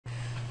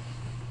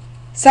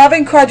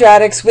Solving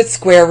quadratics with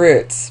square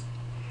roots.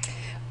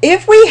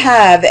 If we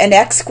have an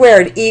x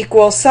squared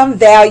equals some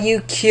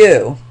value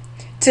q,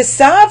 to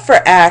solve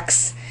for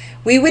x,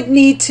 we would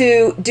need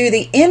to do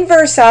the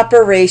inverse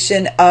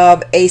operation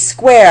of a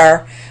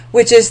square,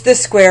 which is the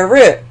square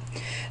root.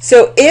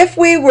 So if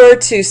we were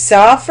to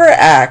solve for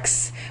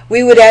x,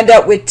 we would end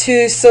up with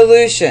two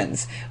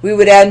solutions. We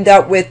would end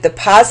up with the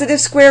positive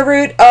square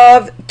root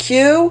of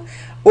q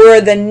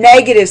or the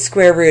negative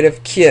square root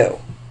of q.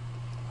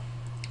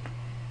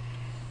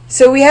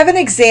 So we have an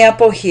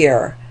example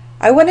here.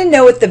 I want to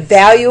know what the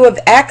value of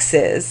x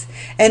is.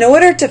 In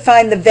order to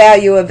find the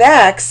value of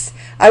x,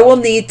 I will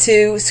need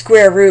to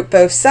square root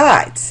both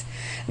sides.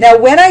 Now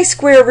when I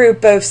square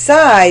root both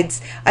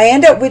sides, I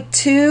end up with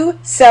two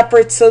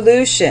separate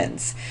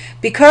solutions.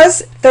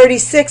 Because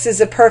 36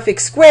 is a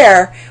perfect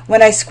square,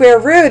 when I square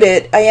root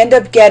it, I end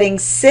up getting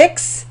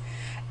 6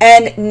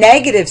 and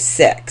negative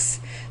 6.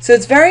 So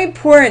it's very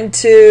important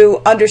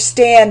to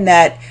understand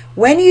that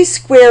when you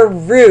square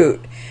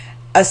root,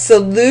 a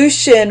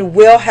solution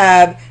will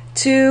have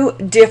two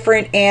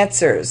different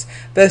answers,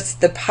 both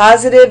the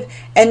positive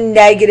and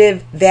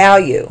negative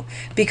value.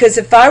 Because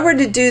if I were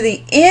to do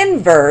the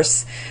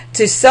inverse,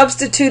 to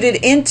substitute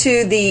it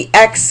into the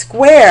x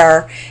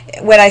square,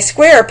 when I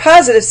square a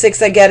positive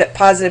 6, I get a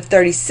positive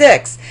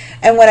 36.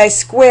 And when I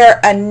square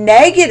a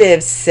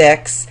negative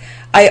 6,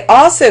 I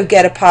also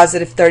get a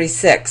positive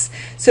 36.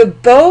 So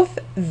both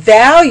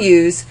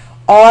values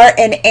are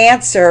an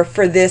answer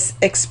for this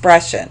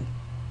expression.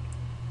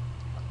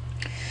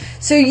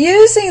 So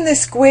using the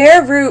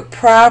square root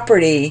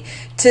property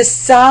to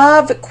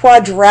solve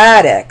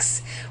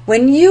quadratics,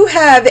 when you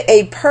have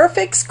a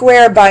perfect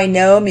square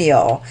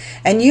binomial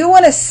and you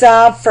want to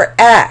solve for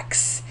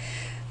x,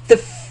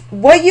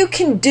 what you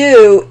can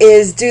do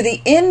is do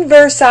the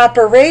inverse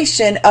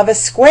operation of a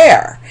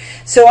square.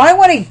 So I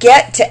want to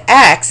get to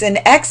x, and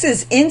x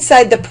is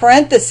inside the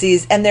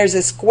parentheses, and there's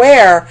a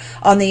square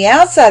on the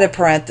outside of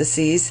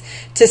parentheses.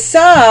 To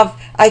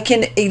solve, I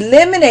can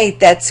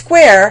eliminate that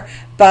square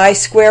by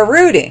square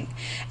rooting.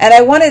 And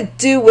I want to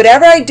do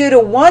whatever I do to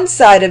one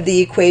side of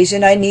the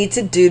equation, I need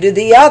to do to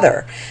the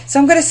other. So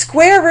I'm going to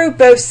square root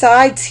both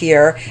sides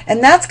here,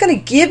 and that's going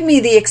to give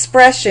me the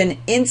expression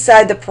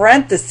inside the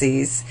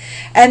parentheses.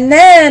 And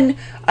then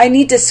I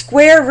need to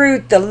square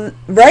root the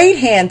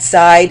right-hand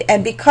side,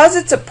 and because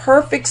it's a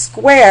perfect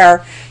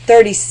square,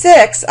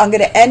 36, I'm going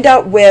to end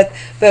up with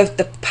both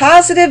the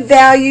positive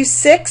value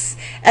 6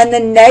 and the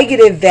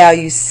negative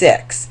value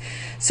 6.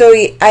 So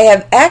I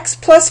have x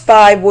plus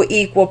 5 will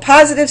equal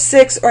positive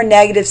 6 or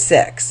negative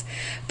 6.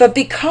 But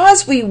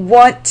because we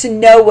want to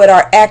know what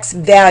our x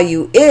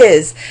value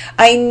is,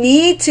 I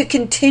need to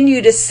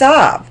continue to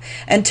solve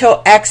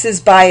until x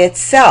is by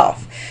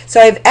itself.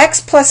 So I have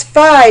x plus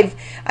 5.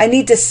 I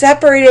need to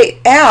separate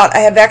it out. I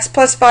have x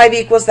plus 5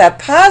 equals that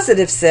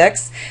positive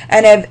 6,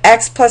 and I have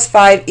x plus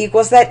 5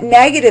 equals that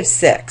negative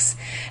 6.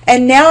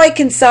 And now I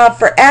can solve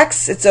for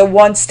x. It's a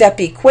one-step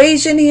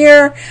equation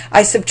here.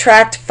 I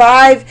subtract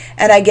 5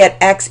 and I get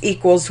x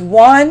equals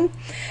 1.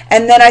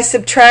 And then I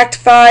subtract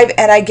 5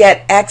 and I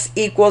get x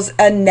equals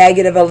a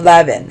negative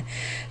 11.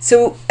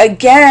 So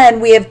again,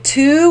 we have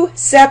two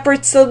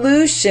separate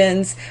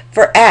solutions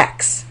for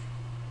x.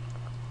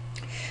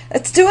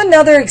 Let's do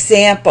another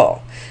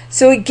example.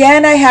 So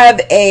again, I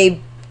have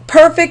a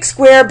perfect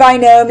square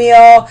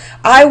binomial.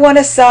 I want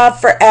to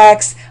solve for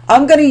x.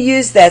 I'm going to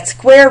use that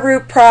square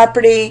root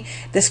property.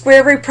 The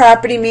square root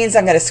property means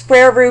I'm going to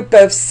square root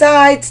both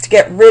sides to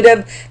get rid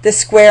of the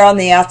square on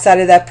the outside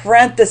of that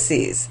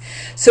parentheses.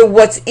 So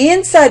what's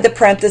inside the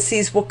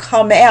parentheses will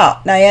come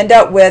out, and I end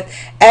up with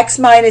x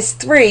minus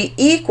 3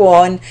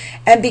 equal,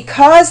 and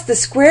because the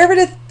square root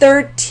of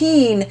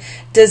 13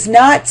 does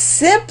not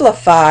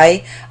simplify,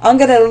 I'm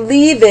going to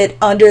leave it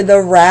under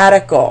the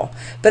radical.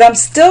 But I'm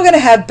still going to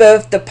have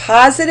both the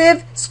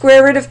positive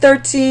square root of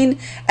 13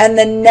 and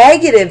the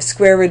negative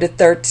square root of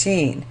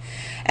 13.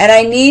 And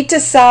I need to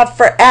solve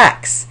for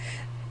x.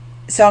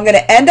 So I'm going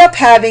to end up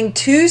having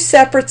two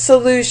separate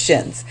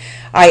solutions.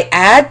 I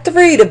add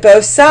 3 to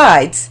both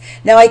sides.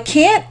 Now I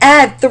can't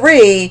add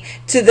 3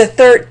 to the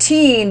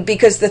 13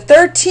 because the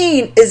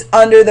 13 is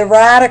under the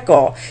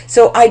radical.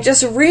 So I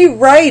just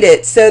rewrite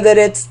it so that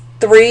it's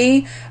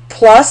 3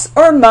 plus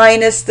or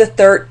minus the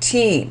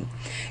 13.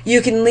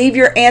 You can leave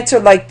your answer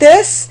like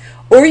this,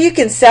 or you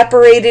can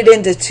separate it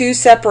into two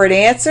separate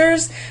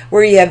answers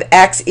where you have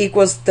x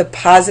equals the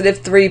positive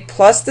 3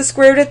 plus the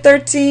square root of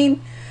 13,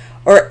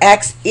 or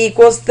x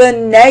equals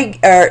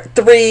the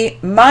 3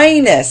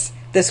 minus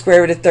the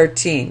square root of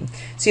 13.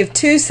 So you have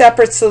two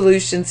separate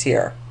solutions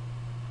here.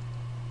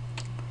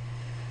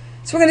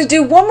 So we're going to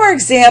do one more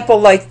example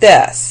like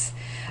this.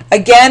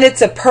 Again,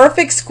 it's a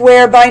perfect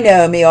square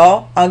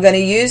binomial. I'm going to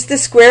use the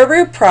square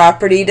root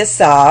property to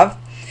solve,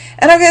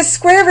 and I'm going to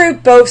square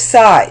root both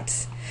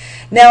sides.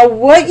 Now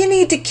what you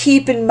need to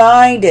keep in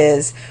mind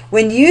is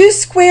when you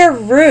square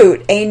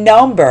root a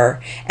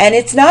number and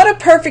it's not a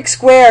perfect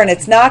square and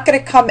it's not going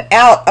to come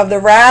out of the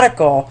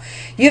radical,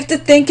 you have to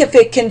think if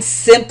it can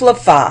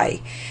simplify.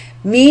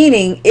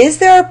 Meaning, is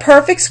there a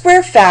perfect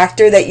square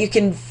factor that you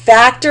can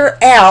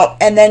factor out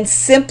and then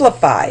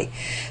simplify?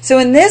 So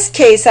in this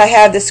case, I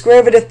have the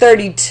square root of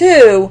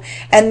 32,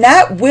 and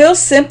that will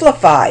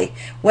simplify.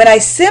 When I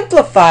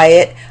simplify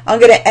it, I'm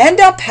going to end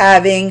up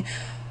having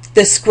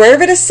the square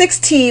root of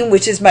 16,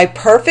 which is my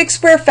perfect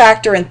square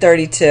factor in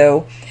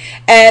 32,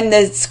 and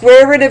the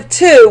square root of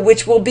 2,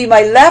 which will be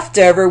my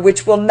leftover,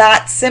 which will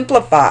not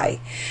simplify.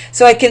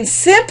 So I can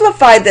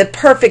simplify the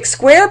perfect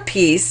square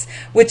piece,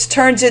 which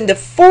turns into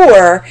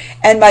 4,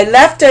 and my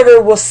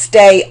leftover will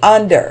stay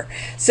under.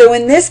 So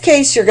in this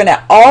case, you're going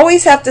to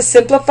always have to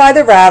simplify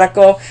the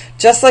radical,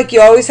 just like you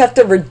always have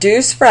to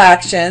reduce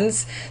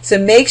fractions. So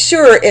make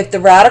sure if the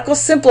radical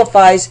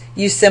simplifies,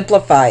 you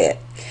simplify it.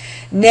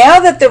 Now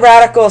that the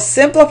radical is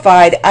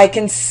simplified, I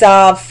can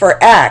solve for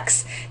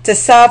x. To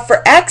solve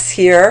for x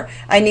here,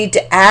 I need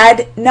to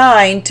add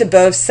 9 to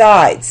both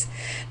sides.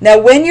 Now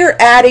when you're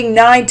adding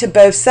 9 to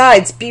both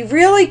sides, be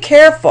really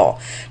careful,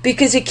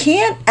 because you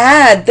can't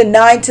add the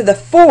 9 to the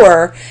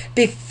 4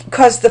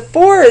 because the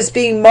 4 is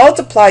being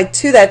multiplied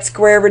to that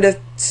square root of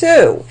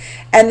 2.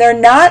 And they're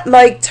not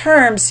like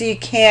terms, so you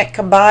can't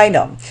combine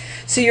them.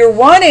 So your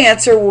one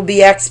answer will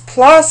be x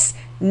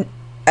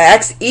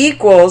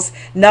equals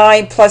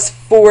 9 plus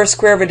 4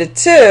 square root of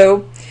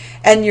 2,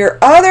 and your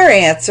other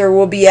answer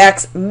will be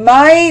x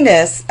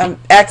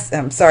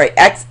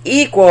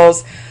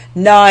equals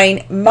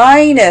 9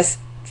 minus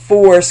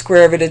 4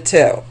 square root of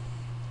 2.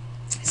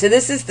 So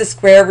this is the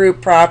square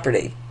root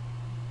property.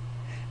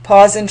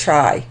 Pause and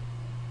try.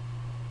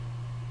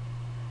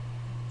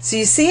 So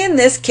you see in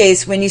this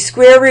case, when you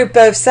square root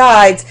both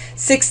sides,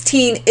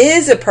 16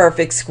 is a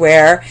perfect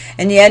square,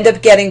 and you end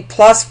up getting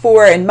plus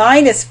 4 and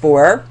minus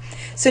 4.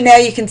 So now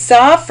you can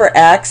solve for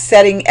x,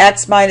 setting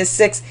x minus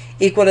 6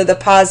 equal to the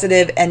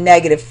positive and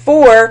negative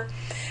 4,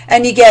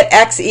 and you get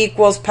x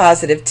equals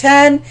positive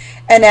 10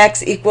 and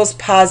x equals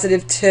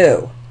positive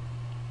 2.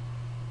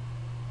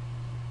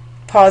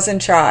 Pause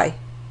and try.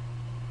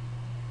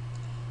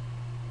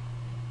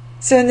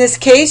 So in this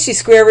case, you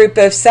square root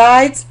both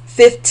sides.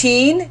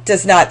 15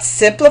 does not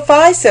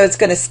simplify, so it's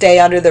going to stay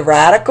under the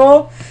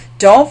radical.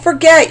 Don't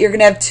forget, you're going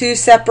to have two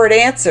separate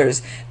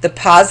answers, the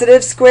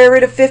positive square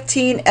root of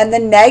 15 and the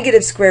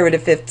negative square root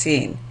of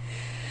 15.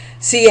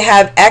 So you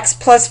have x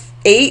plus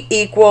 8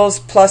 equals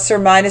plus or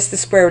minus the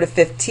square root of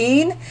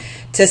 15.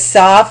 To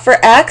solve for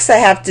x, I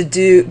have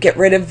to get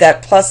rid of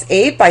that plus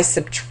 8 by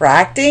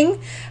subtracting.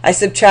 I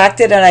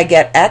subtracted and I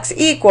get x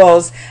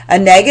equals a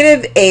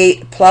negative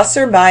 8 plus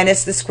or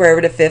minus the square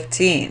root of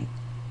 15.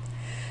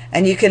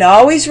 And you can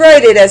always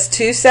write it as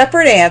two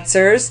separate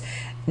answers,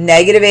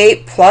 negative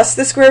 8 plus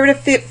the square root of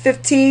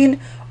 15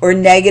 or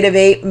negative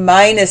 8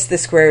 minus the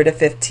square root of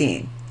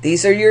 15.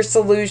 These are your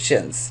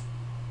solutions.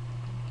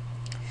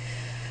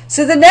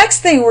 So the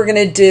next thing we're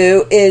going to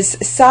do is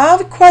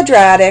solve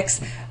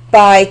quadratics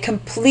by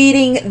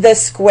completing the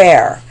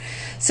square.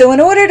 So in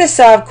order to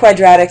solve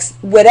quadratics,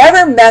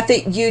 whatever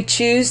method you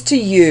choose to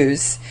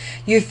use,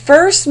 you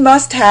first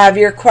must have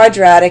your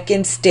quadratic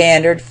in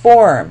standard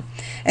form.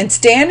 And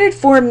standard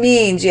form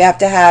means you have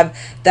to have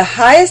the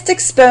highest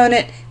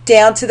exponent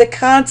down to the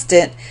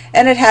constant,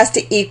 and it has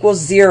to equal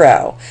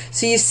 0.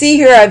 So you see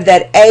here I have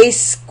that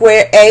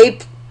a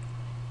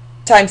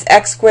times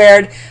x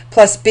squared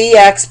plus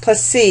bx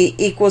plus c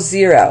equals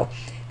 0.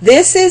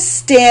 This is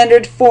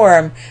standard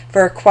form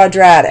for a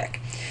quadratic.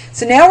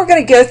 So now we're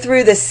going to go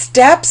through the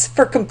steps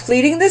for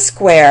completing the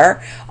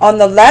square on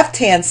the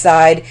left-hand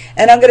side,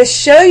 and I'm going to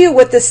show you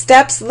what the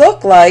steps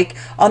look like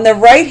on the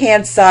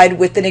right-hand side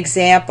with an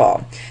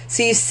example.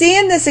 So you see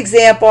in this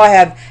example I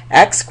have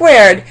x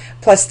squared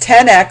plus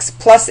 10x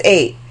plus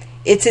 8.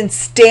 It's in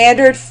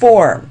standard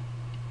form.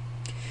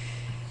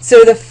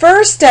 So the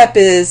first step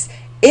is,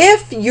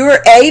 if your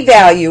a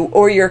value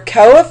or your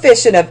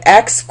coefficient of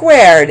x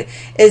squared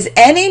is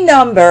any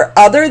number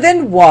other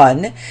than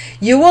 1,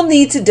 you will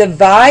need to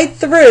divide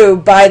through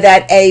by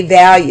that a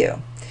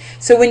value.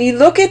 So when you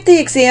look at the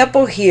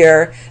example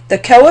here, the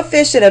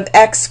coefficient of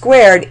x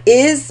squared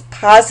is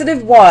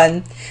positive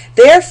 1.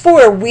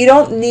 Therefore, we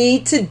don't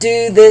need to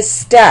do this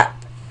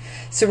step.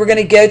 So we're going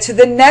to go to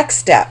the next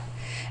step.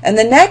 And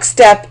the next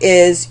step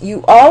is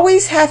you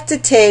always have to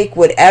take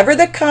whatever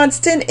the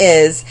constant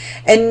is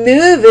and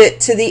move it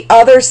to the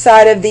other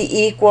side of the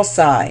equal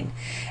sign.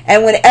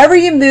 And whenever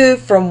you move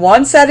from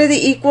one side of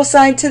the equal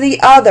sign to the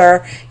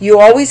other, you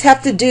always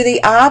have to do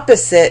the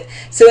opposite.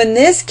 So in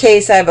this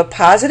case, I have a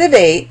positive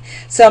 8,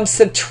 so I'm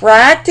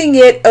subtracting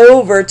it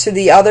over to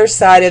the other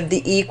side of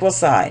the equal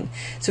sign.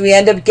 So we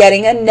end up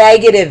getting a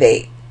negative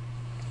 8.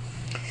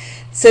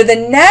 So the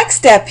next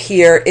step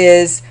here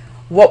is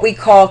what we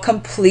call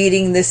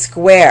completing the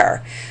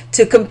square.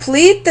 To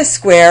complete the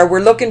square, we're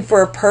looking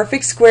for a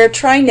perfect square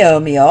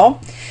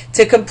trinomial.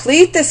 To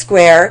complete the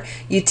square,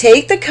 you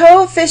take the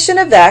coefficient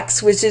of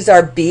x, which is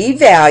our b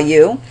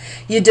value,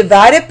 you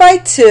divide it by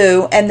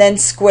 2, and then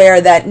square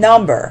that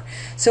number.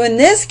 So in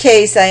this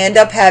case, I end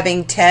up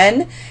having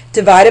 10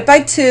 divided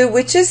by 2,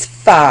 which is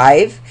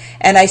 5,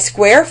 and I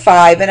square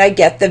 5, and I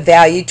get the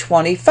value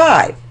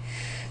 25.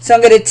 So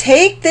I'm going to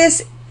take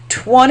this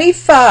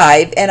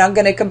 25, and I'm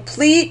going to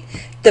complete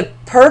the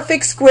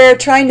perfect square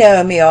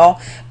trinomial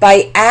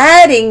by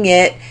adding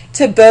it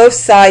to both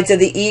sides of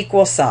the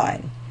equal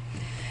sign.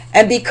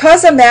 And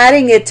because I'm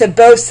adding it to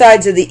both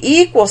sides of the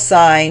equal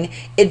sign,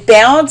 it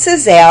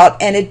balances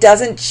out and it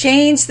doesn't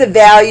change the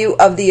value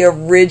of the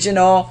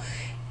original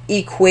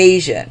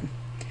equation.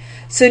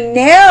 So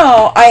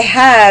now I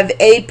have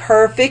a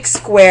perfect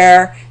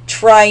square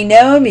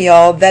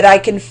trinomial that I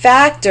can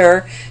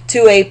factor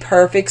to a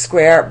perfect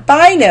square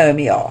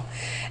binomial.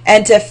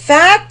 And to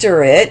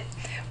factor it,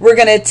 we're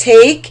going to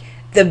take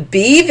the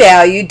b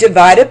value,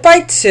 divide it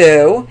by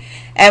 2,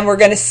 and we're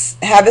going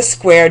to have a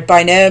squared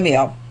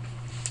binomial.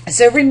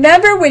 So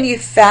remember, when you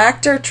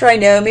factor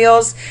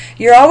trinomials,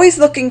 you're always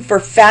looking for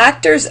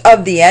factors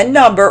of the end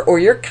number or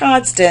your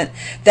constant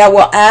that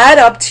will add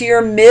up to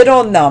your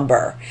middle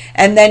number,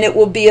 and then it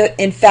will be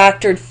in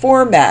factored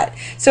format.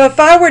 So if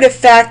I were to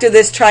factor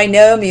this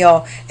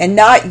trinomial and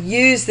not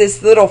use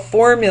this little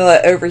formula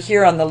over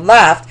here on the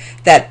left,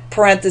 that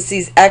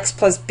parentheses x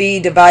plus b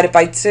divided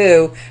by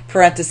 2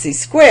 parentheses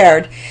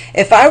squared,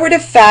 if I were to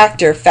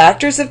factor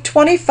factors of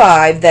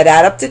 25 that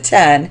add up to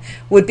 10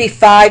 would be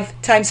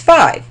 5 times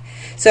 5.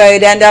 So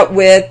I'd end up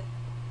with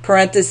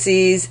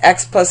parentheses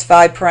x plus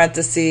 5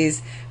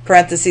 parentheses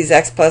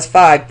x plus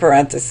 5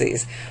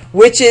 parentheses,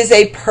 which is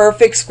a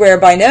perfect square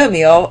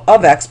binomial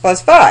of x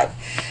plus 5.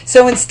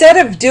 So instead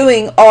of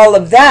doing all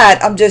of that,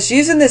 I'm just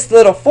using this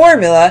little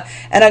formula,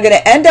 and I'm going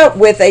to end up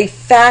with a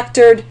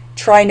factored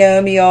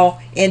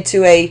trinomial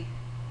into a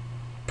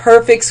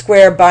perfect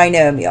square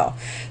binomial.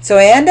 So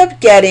I end up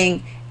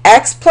getting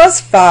x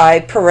plus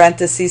 5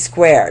 parentheses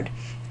squared.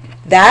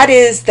 That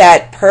is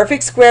that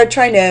perfect square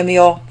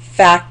trinomial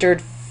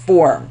factored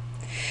form.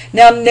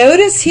 Now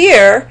notice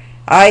here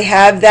I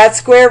have that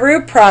square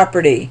root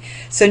property.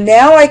 So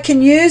now I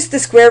can use the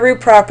square root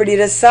property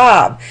to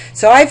solve.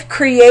 So I've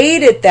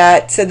created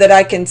that so that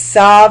I can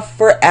solve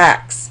for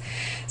x.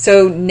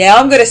 So now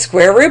I'm going to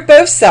square root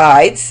both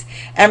sides.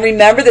 And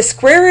remember, the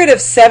square root of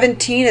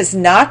 17 is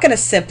not going to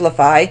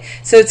simplify,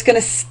 so it's going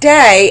to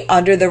stay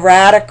under the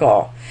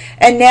radical.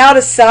 And now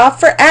to solve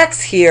for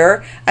x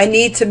here, I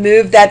need to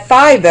move that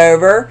 5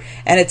 over,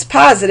 and it's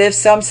positive,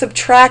 so I'm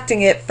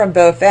subtracting it from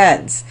both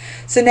ends.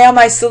 So now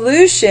my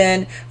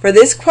solution for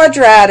this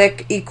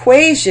quadratic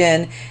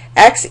equation,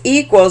 x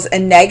equals a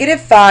negative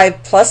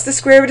 5 plus the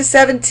square root of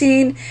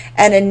 17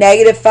 and a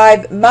negative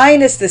 5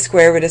 minus the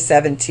square root of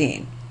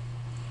 17.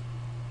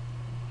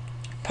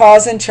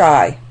 Pause and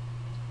try.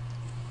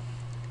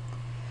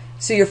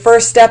 So your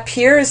first step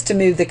here is to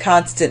move the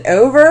constant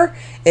over.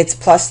 It's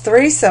plus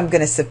 3, so I'm going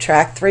to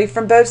subtract 3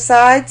 from both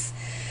sides.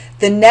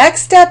 The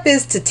next step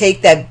is to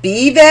take that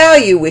b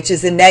value, which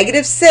is a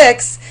negative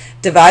 6,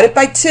 divide it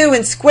by 2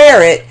 and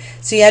square it,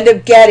 so you end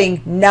up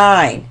getting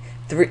 9.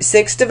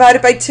 6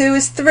 divided by 2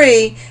 is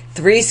 3.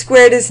 3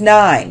 squared is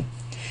 9.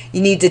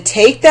 You need to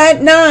take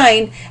that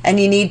 9 and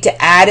you need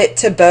to add it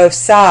to both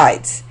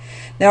sides.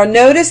 Now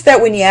notice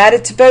that when you add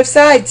it to both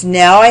sides,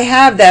 now I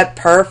have that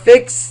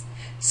perfect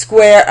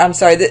square,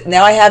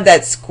 now I have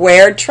that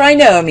squared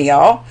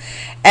trinomial,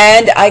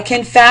 and I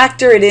can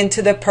factor it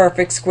into the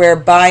perfect square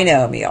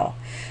binomial.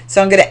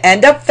 So I'm going to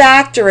end up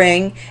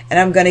factoring, and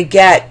I'm going to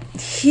get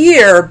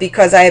here,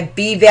 because I have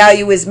b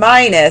value is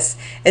minus,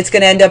 it's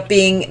going to end up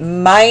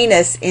being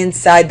minus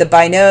inside the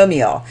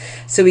binomial.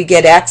 So we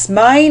get x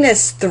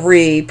minus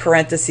 3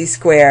 parentheses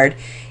squared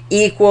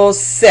equals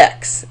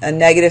 6. A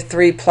negative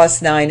 3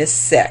 plus 9 is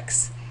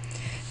 6.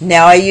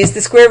 Now I use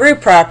the square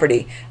root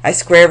property. I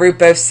square root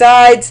both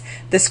sides.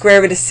 The square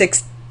root of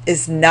 6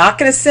 is not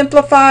going to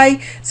simplify,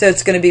 so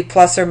it's going to be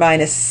plus or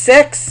minus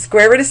 6,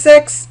 square root of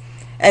 6.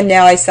 And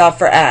now I solve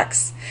for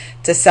x.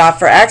 To solve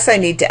for x, I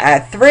need to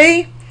add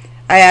 3.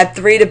 I add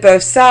 3 to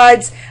both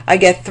sides. I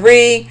get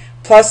 3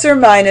 plus or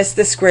minus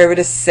the square root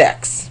of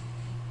 6.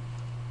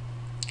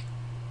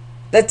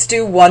 Let's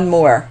do one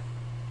more.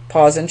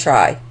 Pause and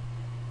try.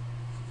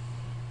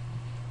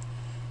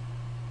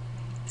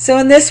 So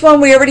in this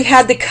one, we already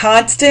had the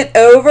constant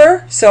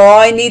over, so all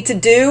I need to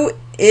do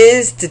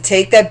is to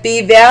take that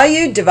b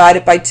value, divide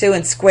it by 2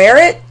 and square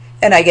it,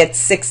 and I get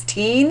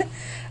 16.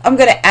 I'm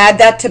going to add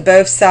that to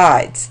both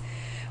sides.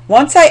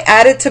 Once I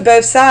add it to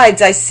both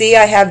sides, I see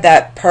I have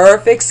that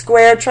perfect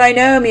square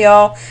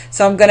trinomial,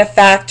 so I'm going to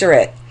factor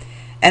it.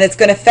 And it's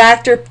going to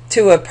factor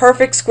to a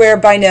perfect square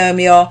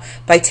binomial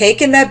by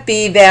taking that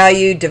b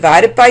value,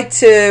 divide it by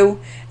 2,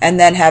 and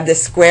then have the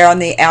square on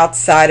the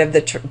outside of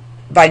the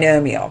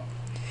binomial.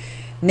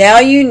 Now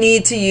you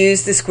need to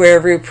use the square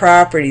root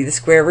property. The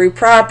square root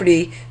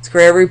property,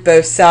 square root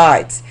both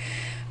sides.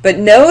 But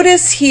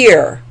notice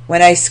here,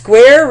 when I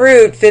square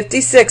root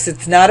 56,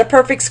 it's not a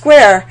perfect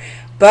square,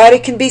 but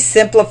it can be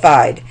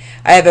simplified.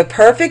 I have a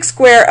perfect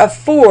square of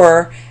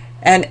 4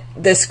 and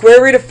the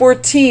square root of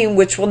 14,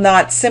 which will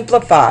not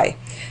simplify.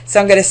 So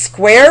I'm going to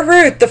square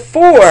root the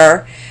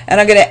 4,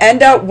 and I'm going to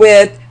end up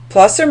with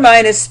plus or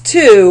minus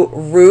 2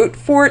 root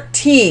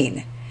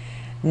 14.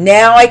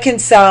 Now I can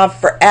solve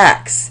for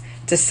x.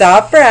 To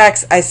solve for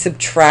x, I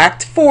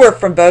subtract 4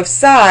 from both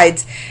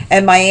sides,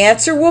 and my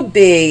answer will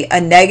be a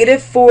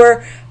negative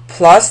 4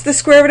 plus the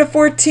square root of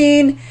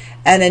 14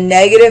 and a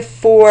negative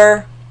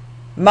 4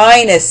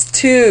 minus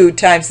 2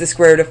 times the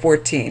square root of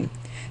 14.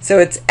 So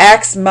it's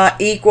x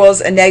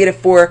equals a negative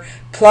 4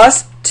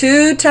 plus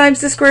 2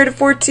 times the square root of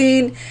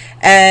 14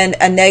 and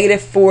a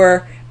negative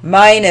 4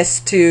 minus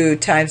 2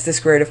 times the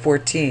square root of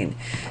 14.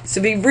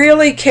 So be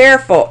really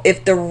careful.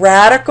 If the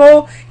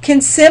radical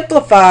can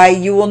simplify,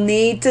 you will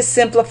need to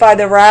simplify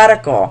the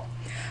radical.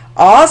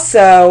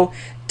 Also,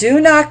 do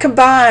not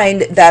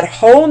combine that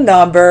whole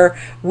number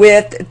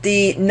with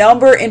the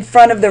number in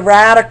front of the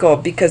radical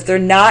because they're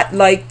not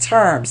like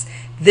terms.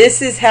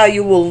 This is how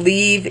you will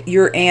leave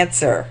your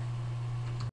answer.